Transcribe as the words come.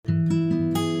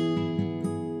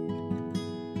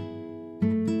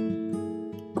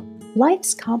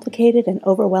Life's complicated and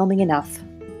overwhelming enough,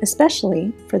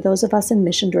 especially for those of us in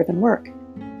mission-driven work.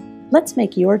 Let's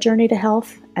make your journey to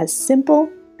health as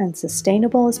simple and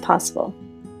sustainable as possible.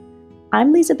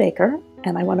 I'm Lisa Baker,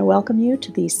 and I want to welcome you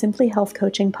to the Simply Health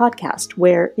Coaching podcast,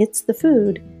 where it's the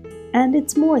food, and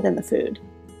it's more than the food.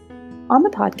 On the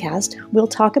podcast, we'll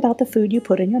talk about the food you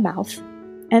put in your mouth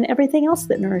and everything else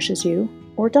that nourishes you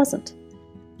or doesn't.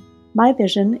 My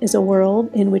vision is a world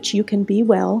in which you can be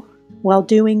well while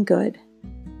doing good,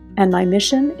 and my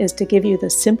mission is to give you the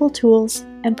simple tools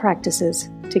and practices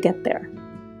to get there.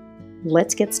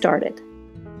 Let's get started.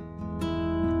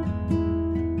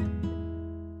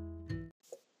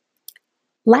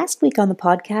 Last week on the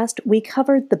podcast, we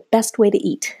covered the best way to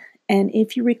eat. And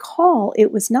if you recall,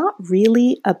 it was not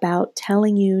really about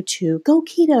telling you to go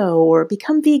keto or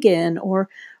become vegan or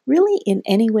really in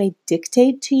any way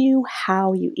dictate to you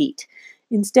how you eat.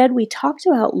 Instead, we talked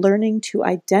about learning to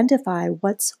identify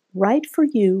what's right for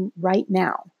you right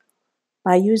now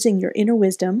by using your inner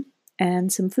wisdom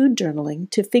and some food journaling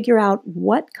to figure out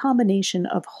what combination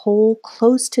of whole,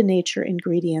 close to nature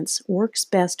ingredients works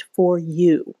best for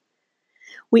you.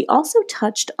 We also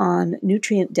touched on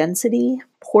nutrient density,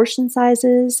 portion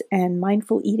sizes, and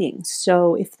mindful eating.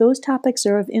 So if those topics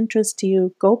are of interest to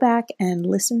you, go back and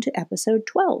listen to episode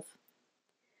 12.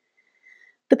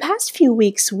 The past few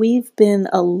weeks, we've been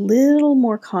a little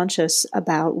more conscious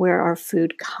about where our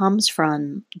food comes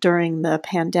from during the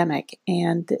pandemic.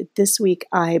 And this week,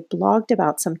 I blogged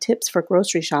about some tips for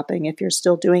grocery shopping if you're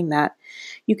still doing that.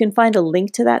 You can find a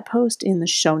link to that post in the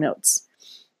show notes.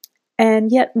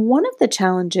 And yet, one of the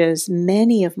challenges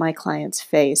many of my clients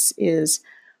face is,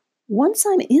 once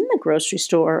I'm in the grocery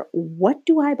store, what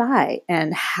do I buy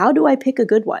and how do I pick a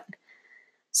good one?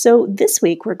 So this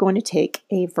week, we're going to take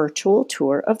a virtual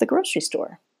tour of the grocery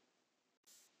store.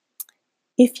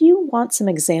 If you want some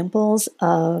examples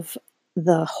of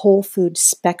the whole food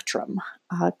spectrum,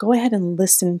 go ahead and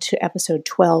listen to episode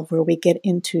 12, where we get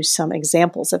into some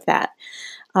examples of that.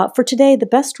 For today, the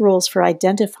best rules for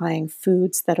identifying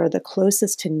foods that are the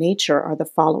closest to nature are the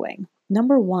following.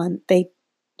 Number one, they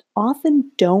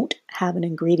often don't have an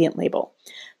ingredient label.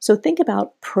 So think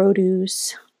about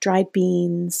produce, dried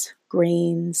beans,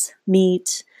 grains,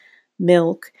 meat,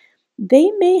 milk. They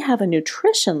may have a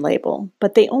nutrition label,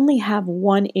 but they only have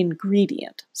one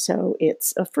ingredient. So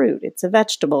it's a fruit, it's a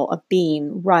vegetable, a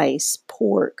bean, rice,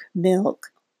 pork, milk.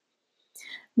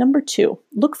 Number two,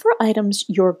 look for items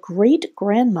your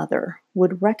great-grandmother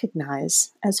would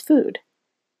recognize as food.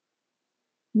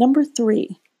 Number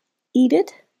three, eat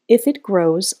it if it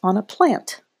grows on a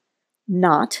plant,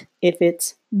 not if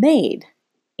it's made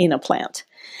in a plant.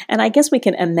 And I guess we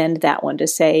can amend that one to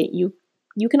say you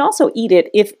can also eat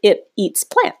it if it eats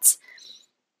plants.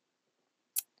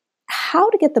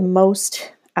 How to get the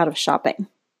most out of shopping?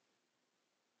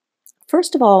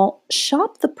 First of all,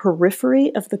 shop the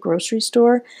periphery of the grocery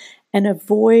store and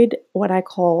avoid what I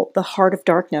call the heart of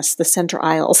darkness, the center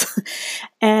aisles.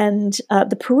 And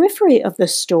the periphery of the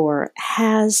store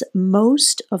has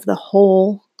most of the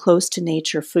whole, close to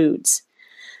nature foods.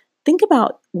 Think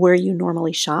about where you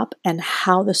normally shop and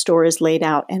how the store is laid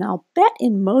out. And I'll bet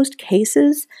in most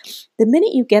cases, the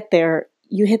minute you get there,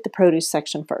 you hit the produce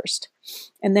section first.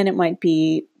 And then it might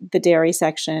be the dairy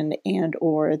section and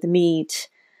or the meat.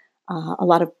 A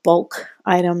lot of bulk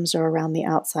items are around the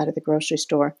outside of the grocery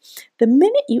store. The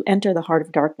minute you enter the heart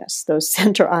of darkness, those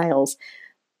center aisles,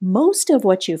 most of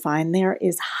what you find there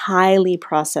is highly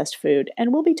processed food,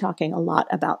 and we'll be talking a lot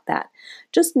about that.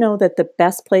 Just know that the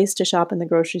best place to shop in the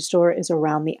grocery store is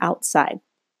around the outside.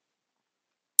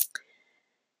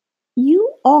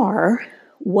 You are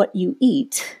what you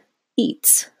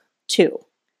eats too.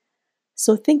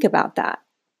 So think about that.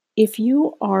 If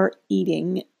you are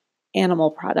eating animal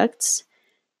products,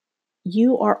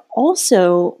 you are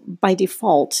also, by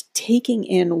default, taking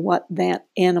in what that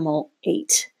animal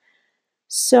ate.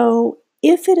 So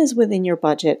if it is within your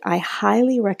budget, I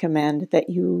highly recommend that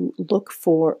you look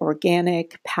for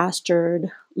organic, pastured,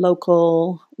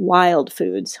 local, wild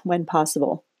foods when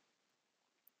possible.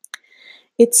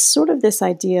 It's sort of this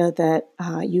idea that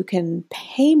you can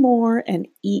pay more and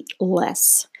eat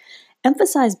less.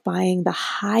 Emphasize buying the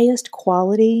highest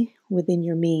quality within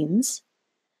your means,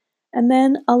 and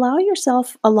then allow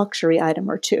yourself a luxury item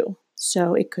or two.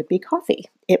 So it could be coffee,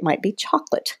 it might be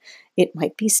chocolate, it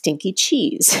might be stinky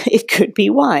cheese, it could be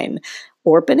wine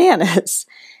or bananas.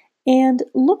 And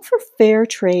look for fair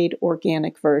trade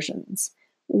organic versions.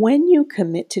 When you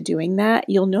commit to doing that,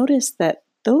 you'll notice that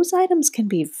those items can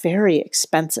be very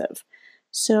expensive.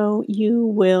 So you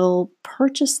will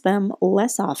purchase them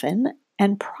less often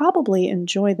and probably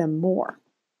enjoy them more.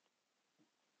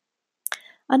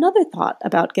 Another thought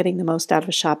about getting the most out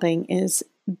of shopping is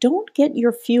don't get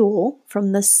your fuel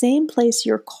from the same place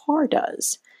your car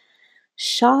does.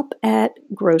 Shop at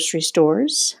grocery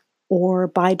stores or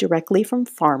buy directly from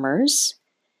farmers,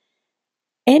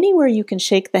 anywhere you can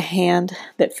shake the hand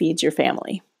that feeds your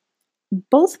family.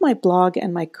 Both my blog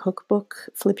and my cookbook,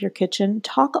 Flip Your Kitchen,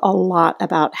 talk a lot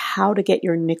about how to get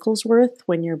your nickel's worth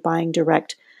when you're buying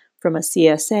direct from a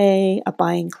CSA, a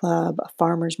buying club, a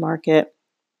farmer's market.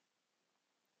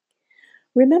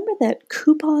 Remember that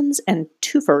coupons and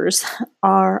twofers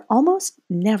are almost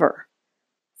never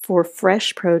for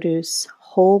fresh produce,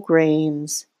 whole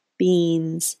grains,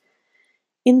 beans.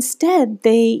 Instead,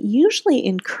 they usually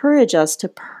encourage us to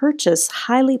purchase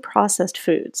highly processed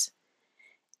foods.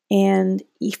 And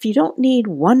if you don't need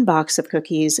one box of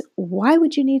cookies, why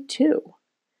would you need two?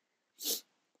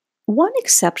 One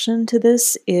exception to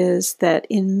this is that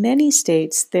in many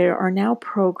states, there are now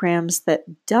programs that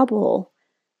double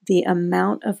the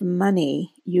amount of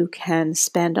money you can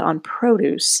spend on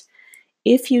produce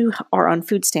if you are on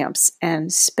food stamps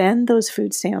and spend those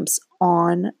food stamps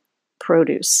on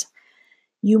produce.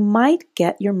 You might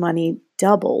get your money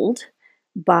doubled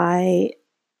by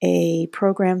a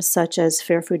program such as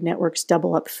Fair Food Network's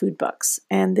Double Up Food Bucks.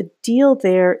 And the deal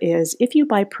there is if you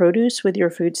buy produce with your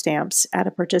food stamps at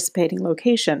a participating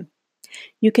location,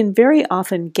 you can very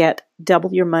often get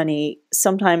double your money,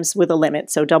 sometimes with a limit.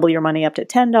 So double your money up to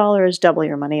 $10, double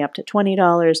your money up to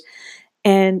 $20.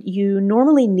 And you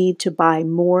normally need to buy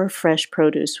more fresh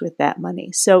produce with that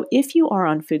money. So if you are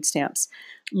on food stamps,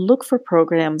 look for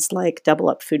programs like Double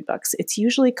Up Food Bucks. It's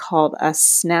usually called a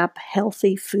SNAP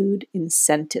Healthy Food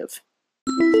Incentive.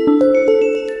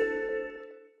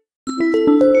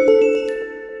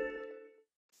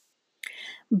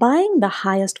 Buying the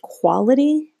highest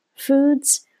quality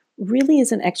foods really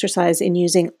is an exercise in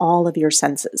using all of your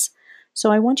senses.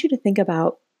 So I want you to think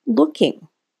about looking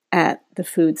at the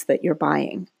foods that you're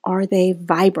buying. Are they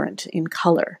vibrant in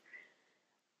color?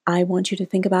 I want you to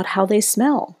think about how they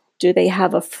smell. Do they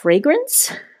have a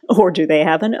fragrance or do they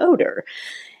have an odor?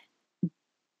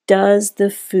 Does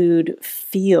the food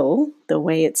feel the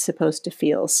way it's supposed to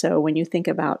feel? So when you think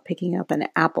about picking up an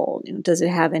apple, does it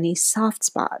have any soft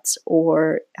spots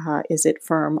or is it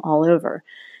firm all over?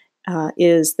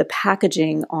 Is the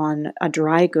packaging on a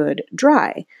dry good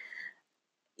dry?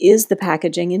 Is the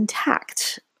packaging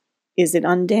intact? Is it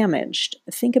undamaged?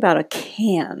 Think about a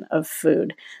can of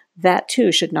food. That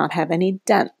too should not have any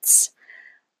dents.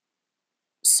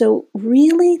 So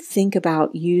really think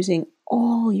about using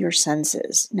all your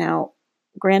senses. Now,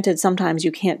 granted, sometimes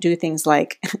you can't do things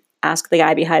like ask the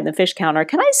guy behind the fish counter,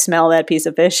 can I smell that piece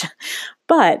of fish?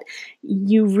 But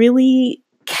you really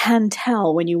can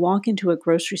tell when you walk into a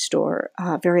grocery store,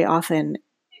 very often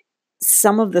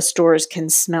some of the stores can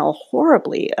smell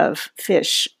horribly of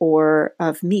fish or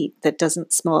of meat that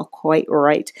doesn't smell quite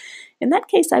right. In that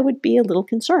case, I would be a little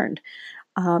concerned.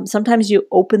 Sometimes you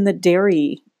open the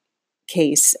dairy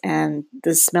case and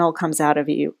the smell comes out at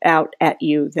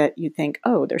you that you think,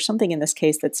 oh, there's something in this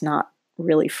case that's not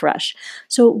really fresh.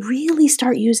 So really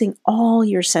start using all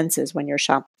your senses when you're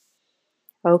shopping.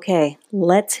 Okay,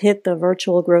 let's hit the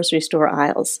virtual grocery store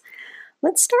aisles.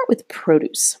 Let's start with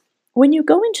produce. When you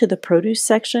go into the produce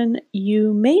section,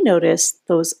 you may notice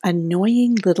those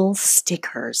annoying little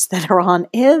stickers that are on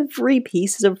every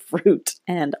piece of fruit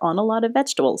and on a lot of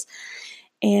vegetables.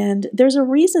 And there's a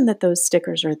reason that those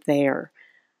stickers are there.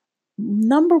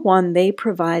 Number one, they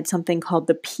provide something called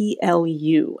the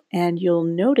PLU, and you'll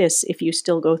notice if you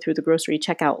still go through the grocery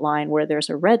checkout line where there's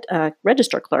a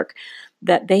register clerk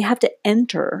that they have to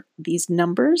enter these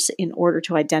numbers in order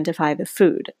to identify the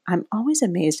food. I'm always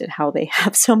amazed at how they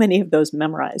have so many of those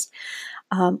memorized.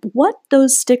 What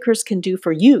those stickers can do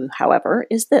for you, however,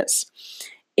 is this.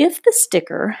 If the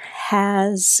sticker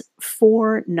has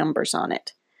 4 numbers on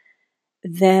it,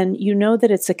 then you know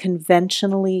that it's a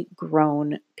conventionally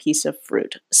grown piece of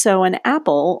fruit. So an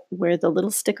apple, where the little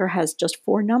sticker has just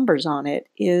 4 numbers on it,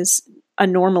 is a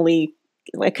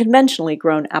conventionally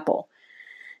grown apple.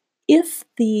 If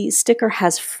the sticker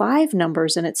has 5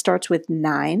 numbers and it starts with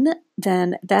 9,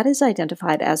 then that is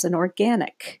identified as an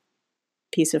organic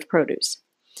piece of produce.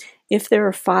 If there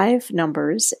are 5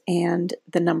 numbers and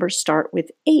the numbers start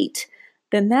with 8,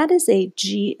 then that is a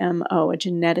GMO, a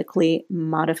genetically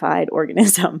modified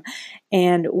organism.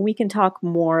 And we can talk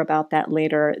more about that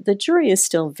later. The jury is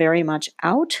still very much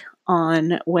out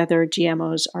on whether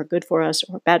GMOs are good for us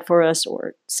or bad for us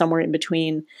or somewhere in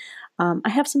between. I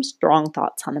have some strong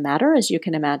thoughts on the matter, as you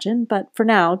can imagine, but for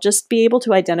now, just be able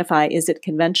to identify, is it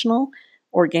conventional,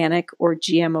 organic, or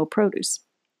GMO produce?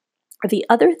 The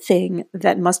other thing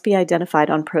that must be identified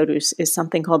on produce is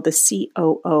something called the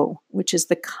COO, which is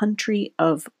the country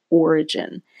of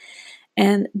origin.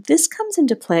 And this comes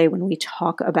into play when we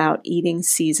talk about eating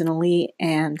seasonally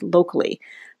and locally,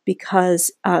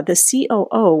 because the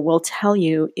COO will tell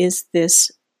you, is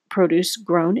this produce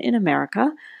grown in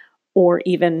America, or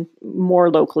even more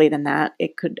locally than that,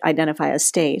 it could identify a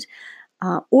state,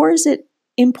 or is it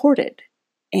imported?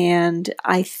 And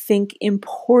I think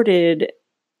imported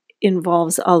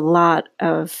involves a lot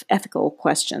of ethical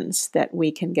questions that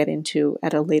we can get into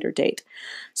at a later date.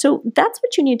 So that's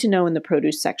what you need to know in the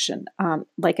produce section.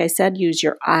 Like I said, use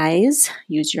your eyes,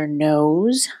 use your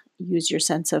nose, use your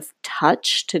sense of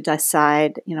touch to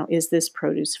decide, is this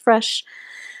produce fresh?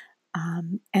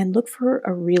 And look for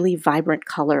a really vibrant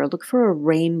color. Look for a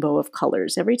rainbow of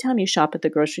colors. Every time you shop at the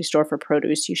grocery store for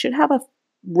produce, you should have a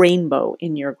rainbow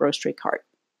in your grocery cart.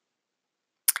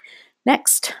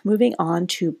 Next, moving on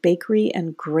to bakery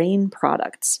and grain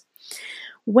products.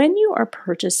 When you are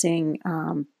purchasing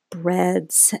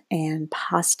breads and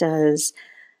pastas,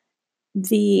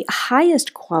 the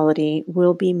highest quality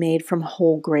will be made from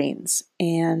whole grains.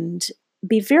 And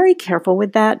be very careful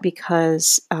with that,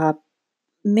 because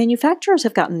manufacturers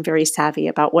have gotten very savvy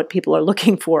about what people are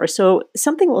looking for. So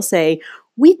something will say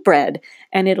wheat bread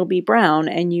and it'll be brown,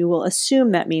 and you will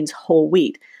assume that means whole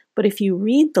wheat. But if you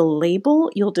read the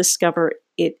label, you'll discover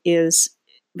it is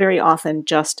very often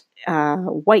just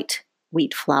white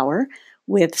wheat flour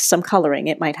with some coloring.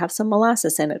 It might have some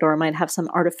molasses in it, or it might have some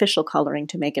artificial coloring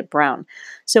to make it brown.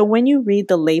 So when you read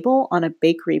the label on a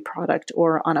bakery product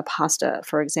or on a pasta,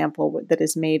 for example, that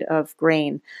is made of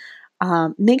grain,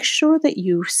 make sure that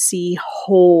you see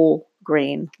whole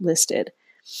grain listed.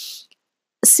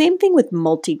 Same thing with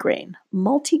multigrain.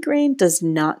 Multigrain does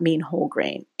not mean whole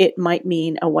grain. It might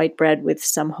mean a white bread with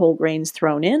some whole grains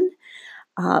thrown in,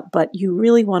 but you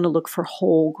really want to look for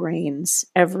whole grains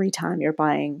every time you're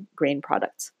buying grain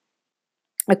products.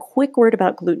 A quick word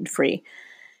about gluten-free.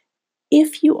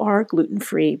 If you are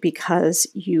gluten-free because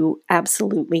you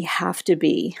absolutely have to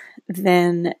be,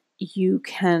 then you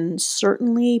can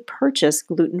certainly purchase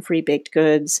gluten-free baked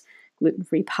goods,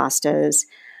 gluten-free pastas.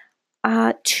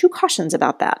 Two cautions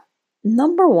about that.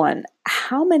 Number one,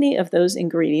 how many of those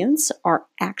ingredients are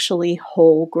actually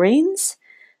whole grains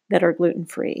that are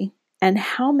gluten-free, and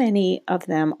how many of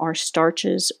them are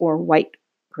starches or white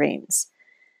grains?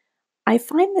 I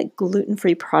find that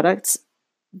gluten-free products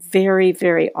very,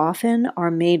 very often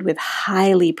are made with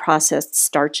highly processed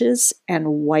starches and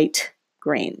white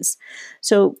grains.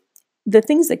 So the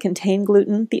things that contain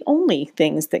gluten, the only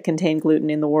things that contain gluten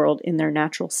in the world in their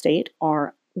natural state,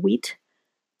 are wheat,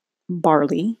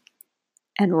 barley,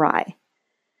 and rye.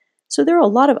 So there are a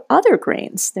lot of other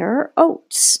grains. There are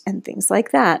oats and things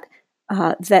like that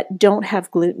that don't have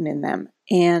gluten in them.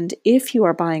 And if you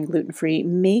are buying gluten-free,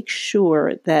 make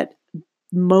sure that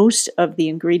most of the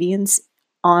ingredients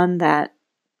on that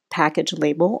package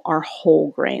label are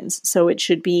whole grains. So it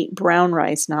should be brown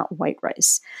rice, not white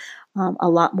rice. A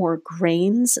lot more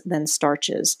grains than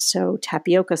starches. So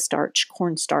tapioca starch,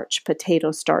 cornstarch,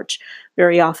 potato starch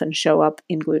very often show up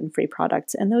in gluten-free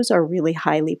products. And those are really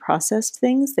highly processed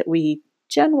things that we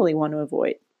generally want to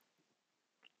avoid.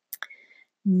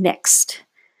 Next,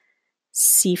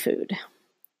 seafood.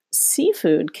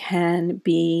 Seafood can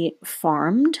be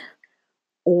farmed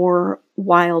or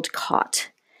wild caught.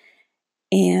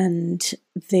 And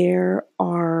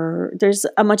there's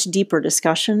a much deeper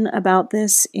discussion about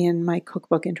this in my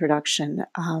cookbook introduction.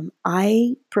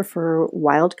 I prefer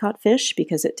wild caught fish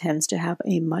because it tends to have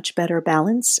a much better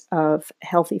balance of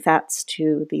healthy fats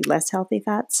to the less healthy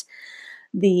fats.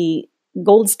 The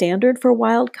gold standard for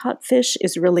wild caught fish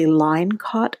is really line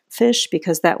caught fish,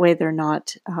 because that way they're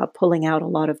not pulling out a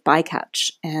lot of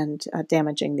bycatch and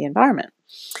damaging the environment.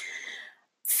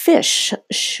 Fish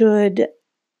should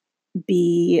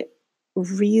be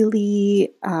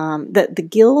really, the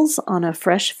gills on a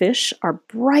fresh fish are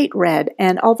bright red,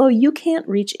 and although you can't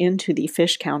reach into the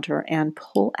fish counter and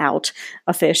pull out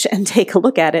a fish and take a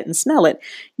look at it and smell it,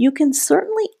 you can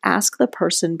certainly ask the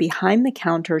person behind the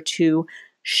counter to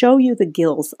show you the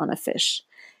gills on a fish.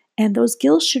 And those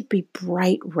gills should be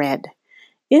bright red.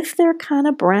 If they're kind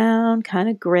of brown, kind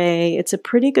of gray, it's a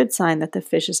pretty good sign that the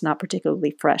fish is not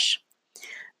particularly fresh.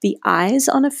 The eyes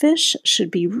on a fish should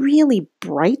be really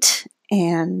bright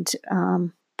and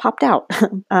popped out.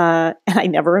 And I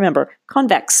never remember.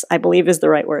 Convex, I believe, is the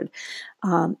right word.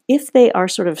 If they are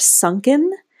sort of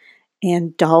sunken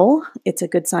and dull, it's a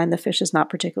good sign the fish is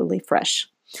not particularly fresh.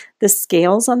 The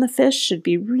scales on the fish should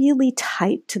be really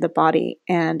tight to the body,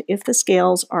 and if the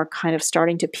scales are kind of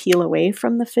starting to peel away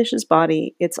from the fish's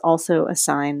body, it's also a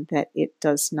sign that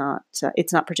it's not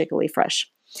particularly fresh.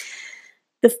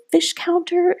 The fish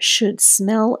counter should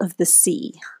smell of the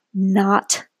sea,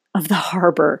 not of the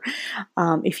harbor.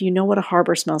 If you know what a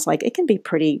harbor smells like, it can be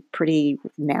pretty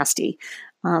nasty.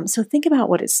 So think about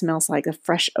what it smells like, a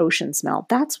fresh ocean smell.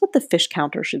 That's what the fish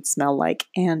counter should smell like.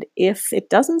 And if it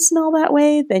doesn't smell that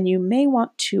way, then you may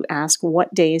want to ask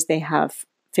what days they have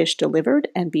fish delivered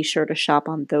and be sure to shop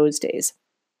on those days.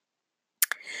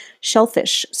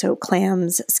 Shellfish, so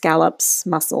clams, scallops,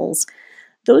 mussels,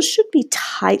 those should be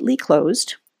tightly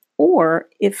closed, or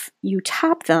if you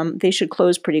tap them, they should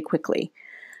close pretty quickly.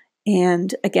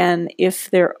 And again,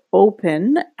 if they're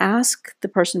open, ask the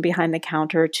person behind the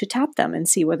counter to tap them and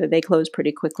see whether they close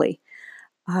pretty quickly.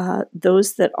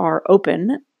 Those that are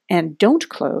open and don't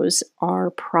close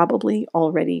are probably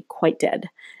already quite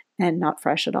dead and not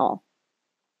fresh at all.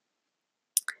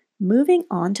 Moving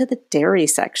on to the dairy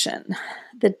section.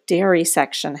 The dairy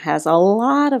section has a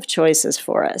lot of choices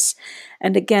for us.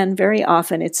 And again, very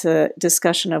often it's a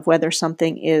discussion of whether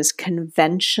something is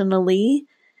conventionally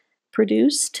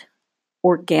produced,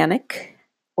 organic,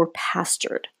 or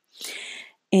pastured.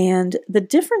 And the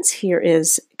difference here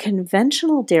is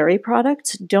conventional dairy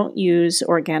products don't use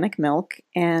organic milk,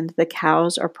 and the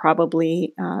cows are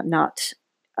probably not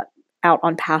out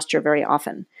on pasture very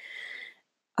often.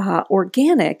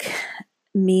 Organic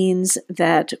means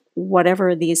that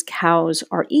whatever these cows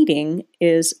are eating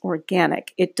is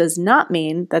organic. It does not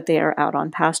mean that they are out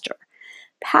on pasture.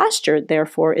 Pastured,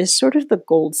 therefore, is sort of the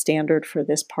gold standard for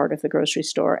this part of the grocery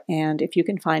store. And if you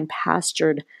can find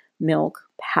pastured milk,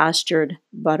 pastured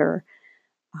butter,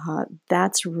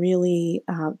 that's really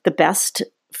the best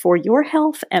for your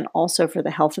health and also for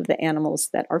the health of the animals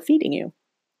that are feeding you.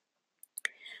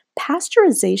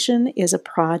 Pasteurization is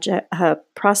a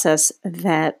process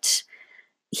that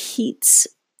heats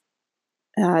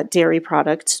dairy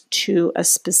products to a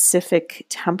specific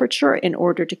temperature in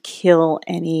order to kill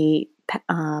any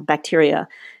bacteria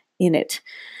in it.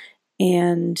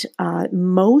 And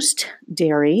most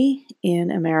dairy in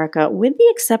America, with the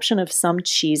exception of some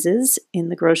cheeses in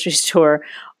the grocery store,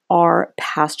 are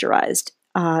pasteurized.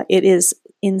 It is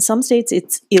in some states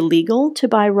it's illegal to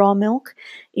buy raw milk.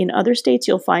 In other states,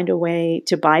 you'll find a way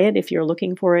to buy it if you're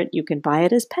looking for it. You can buy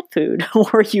it as pet food,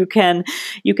 or you can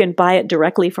buy it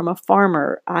directly from a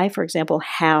farmer. I, for example,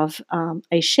 have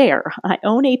a share. I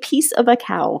own a piece of a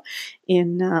cow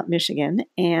in Michigan,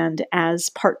 and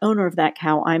as part owner of that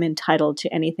cow, I'm entitled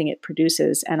to anything it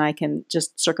produces, and I can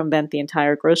just circumvent the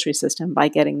entire grocery system by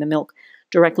getting the milk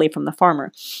directly from the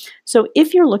farmer. So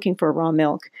if you're looking for raw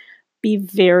milk, be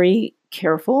very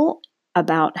careful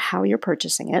about how you're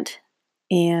purchasing it,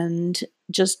 and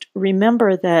just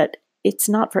remember that it's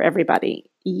not for everybody.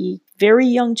 Very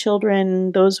young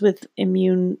children, those with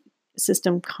immune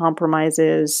system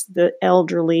compromises, the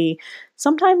elderly,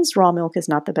 sometimes raw milk is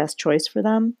not the best choice for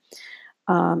them.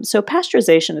 So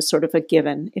pasteurization is sort of a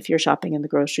given if you're shopping in the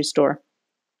grocery store.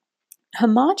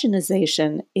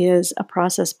 Homogenization is a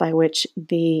process by which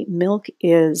the milk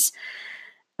is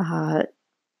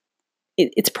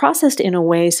it's processed in a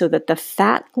way so that the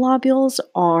fat globules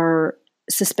are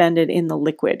suspended in the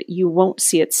liquid. You won't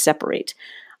see it separate.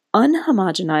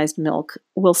 Unhomogenized milk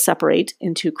will separate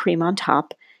into cream on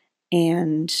top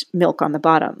and milk on the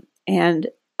bottom. And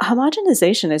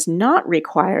homogenization is not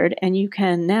required, and you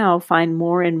can now find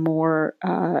more and more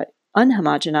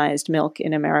unhomogenized milk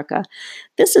in America.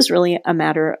 This is really a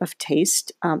matter of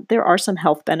taste. There are some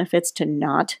health benefits to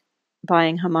not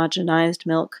buying homogenized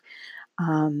milk.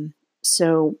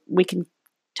 So we can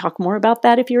talk more about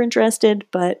that if you're interested.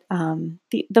 But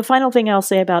the final thing I'll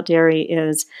say about dairy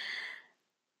is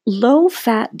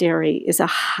low-fat dairy is a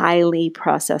highly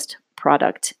processed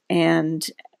product. And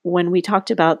when we talked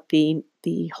about the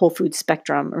whole food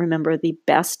spectrum, remember the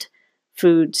best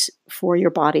foods for your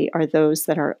body are those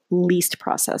that are least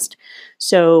processed.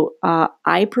 So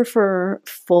I prefer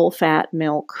full-fat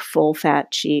milk, full-fat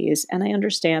cheese, and I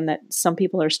understand that some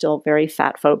people are still very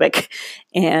fat-phobic.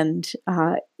 And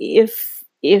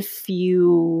if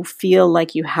you feel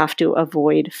like you have to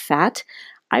avoid fat,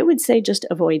 I would say just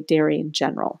avoid dairy in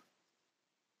general.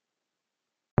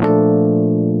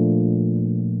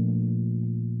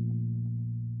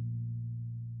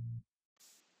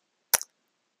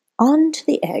 On to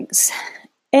the eggs.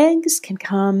 Eggs can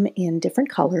come in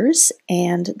different colors,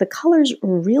 and the colors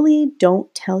really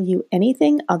don't tell you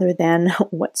anything other than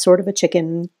what sort of a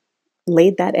chicken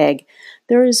laid that egg.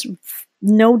 There is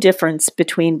no difference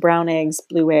between brown eggs,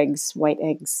 blue eggs, white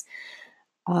eggs.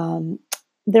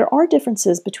 There are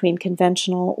differences between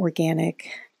conventional, organic,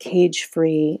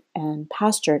 cage-free, and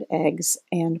pastured eggs,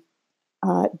 and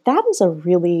that is a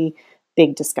really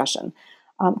big discussion.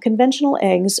 Conventional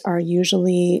eggs are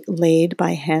usually laid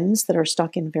by hens that are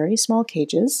stuck in very small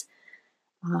cages.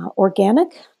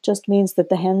 Organic just means that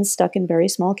the hens stuck in very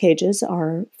small cages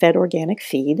are fed organic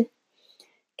feed.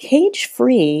 Cage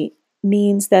free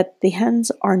means that the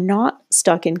hens are not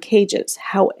stuck in cages.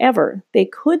 However, they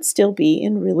could still be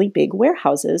in really big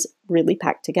warehouses, really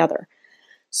packed together.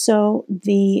 So,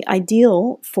 the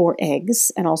ideal for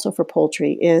eggs and also for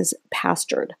poultry is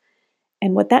pastured.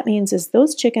 And what that means is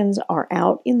those chickens are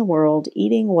out in the world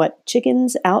eating what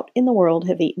chickens out in the world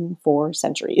have eaten for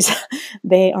centuries.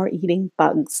 They are eating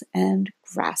bugs and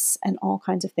grass and all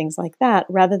kinds of things like that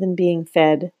rather than being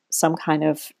fed some kind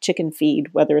of chicken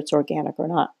feed, whether it's organic or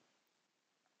not.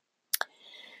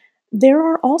 There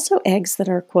are also eggs that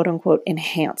are quote unquote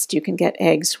enhanced. You can get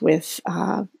eggs with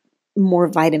more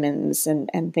vitamins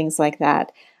and things like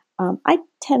that. I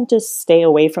tend to stay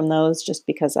away from those just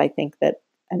because I think that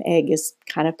an egg is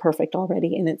kind of perfect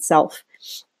already in itself.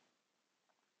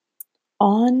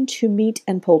 On to meat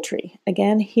and poultry.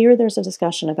 Again, here there's a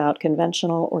discussion about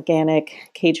conventional, organic,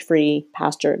 cage free,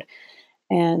 pastured,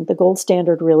 and the gold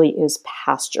standard really is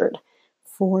pastured.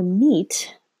 For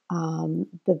meat,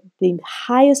 the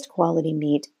highest quality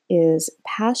meat is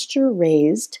pasture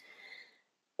raised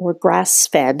or grass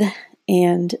fed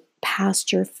and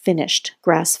pasture finished,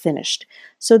 grass finished.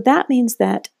 So that means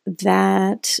that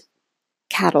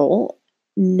cattle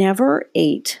never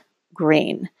ate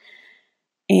grain.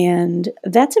 And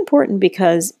that's important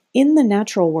because in the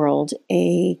natural world,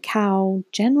 a cow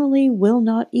generally will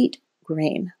not eat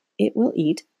grain. It will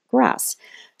eat grass.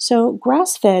 So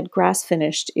grass-fed,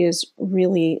 grass-finished is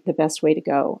really the best way to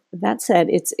go. That said,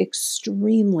 it's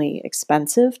extremely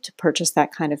expensive to purchase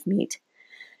that kind of meat.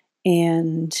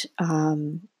 And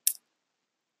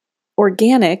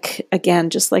organic, again,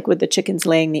 just like with the chickens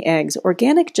laying the eggs,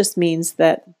 organic just means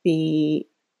that the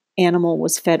animal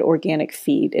was fed organic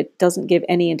feed. It doesn't give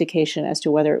any indication as to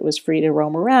whether it was free to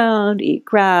roam around, eat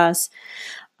grass.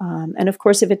 And of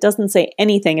course, if it doesn't say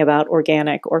anything about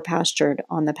organic or pastured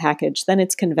on the package, then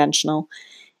it's conventional.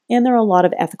 And there are a lot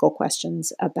of ethical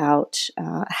questions about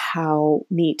how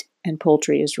meat and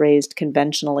poultry is raised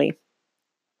conventionally.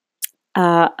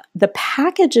 The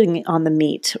packaging on the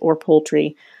meat or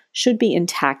poultry should be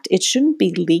intact. It shouldn't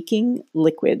be leaking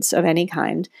liquids of any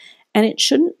kind, and it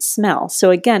shouldn't smell.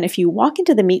 So again, if you walk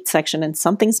into the meat section and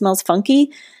something smells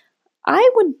funky, I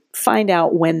would find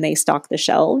out when they stock the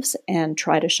shelves and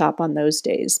try to shop on those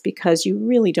days because you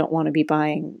really don't want to be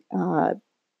buying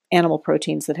animal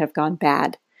proteins that have gone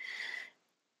bad.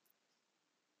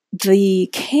 The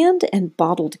canned and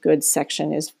bottled goods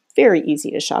section is very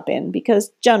easy to shop in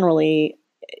because generally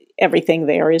everything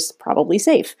there is probably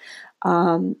safe.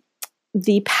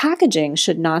 The packaging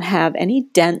should not have any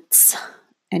dents,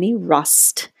 any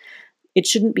rust. It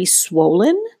shouldn't be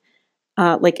swollen.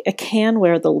 Like a can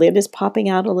where the lid is popping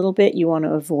out a little bit, you want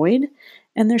to avoid.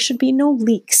 And there should be no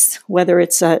leaks, whether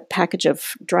it's a package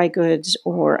of dry goods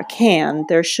or a can.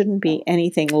 There shouldn't be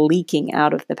anything leaking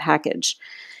out of the package.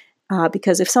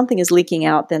 Because if something is leaking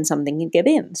out, then something can get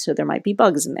in. So there might be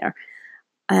bugs in there.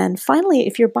 And finally,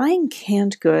 if you're buying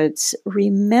canned goods,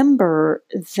 remember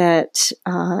that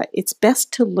it's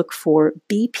best to look for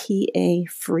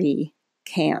BPA-free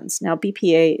cans. Now,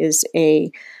 BPA is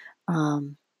a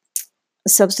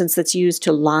substance that's used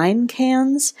to line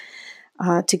cans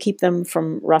to keep them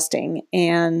from rusting.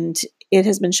 And it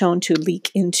has been shown to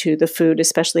leak into the food,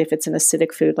 especially if it's an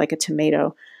acidic food like a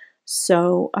tomato.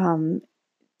 So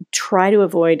try to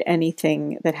avoid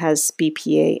anything that has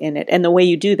BPA in it. And the way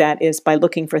you do that is by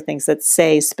looking for things that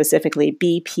say specifically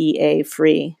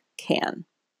BPA-free can.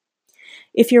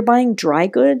 If you're buying dry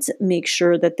goods, make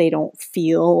sure that they don't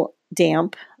feel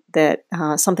damp, that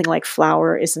something like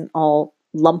flour isn't all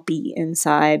lumpy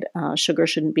inside. Sugar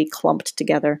shouldn't be clumped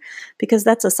together because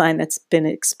that's a sign that's been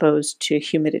exposed to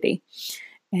humidity.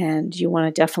 And you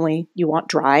want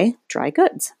dry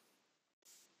goods.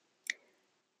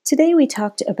 Today we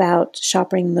talked about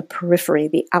shopping the periphery,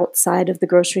 the outside of the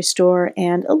grocery store,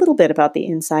 and a little bit about the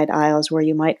inside aisles where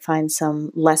you might find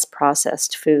some less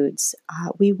processed foods.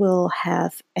 We will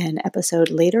have an episode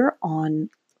later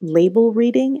on label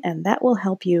reading, and that will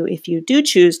help you if you do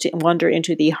choose to wander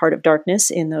into the heart of darkness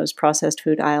in those processed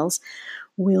food aisles.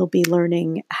 We'll be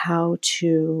learning how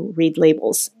to read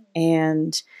labels.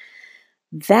 And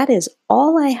that is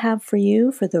all I have for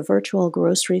you for the virtual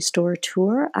grocery store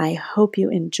tour. I hope you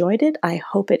enjoyed it. I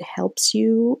hope it helps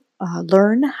you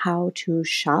learn how to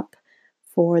shop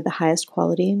for the highest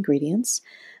quality ingredients.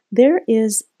 There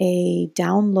is a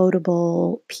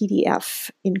downloadable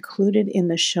PDF included in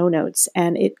the show notes,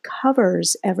 and it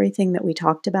covers everything that we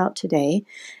talked about today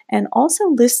and also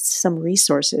lists some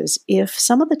resources if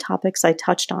some of the topics I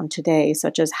touched on today,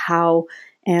 such as how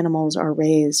animals are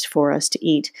raised for us to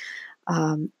eat,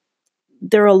 um,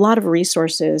 there are a lot of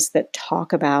resources that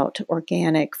talk about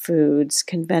organic foods,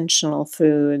 conventional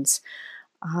foods,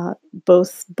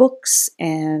 both books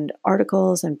and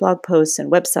articles and blog posts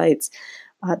and websites.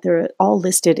 They're all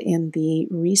listed in the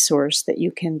resource that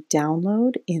you can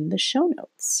download in the show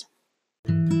notes.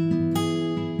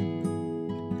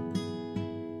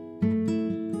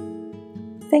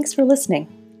 Thanks for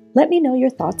listening. Let me know your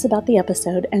thoughts about the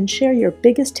episode and share your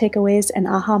biggest takeaways and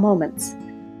aha moments.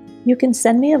 You can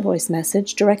send me a voice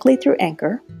message directly through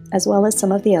Anchor, as well as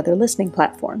some of the other listening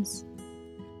platforms.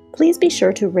 Please be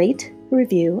sure to rate,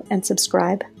 review, and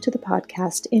subscribe to the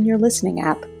podcast in your listening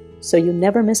app so you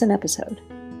never miss an episode.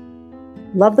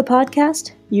 Love the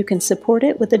podcast? You can support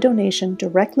it with a donation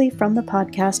directly from the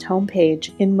podcast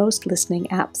homepage in most listening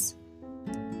apps.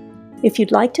 If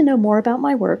you'd like to know more about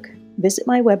my work, visit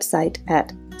my website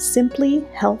at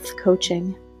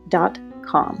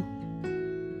simplyhealthcoaching.com.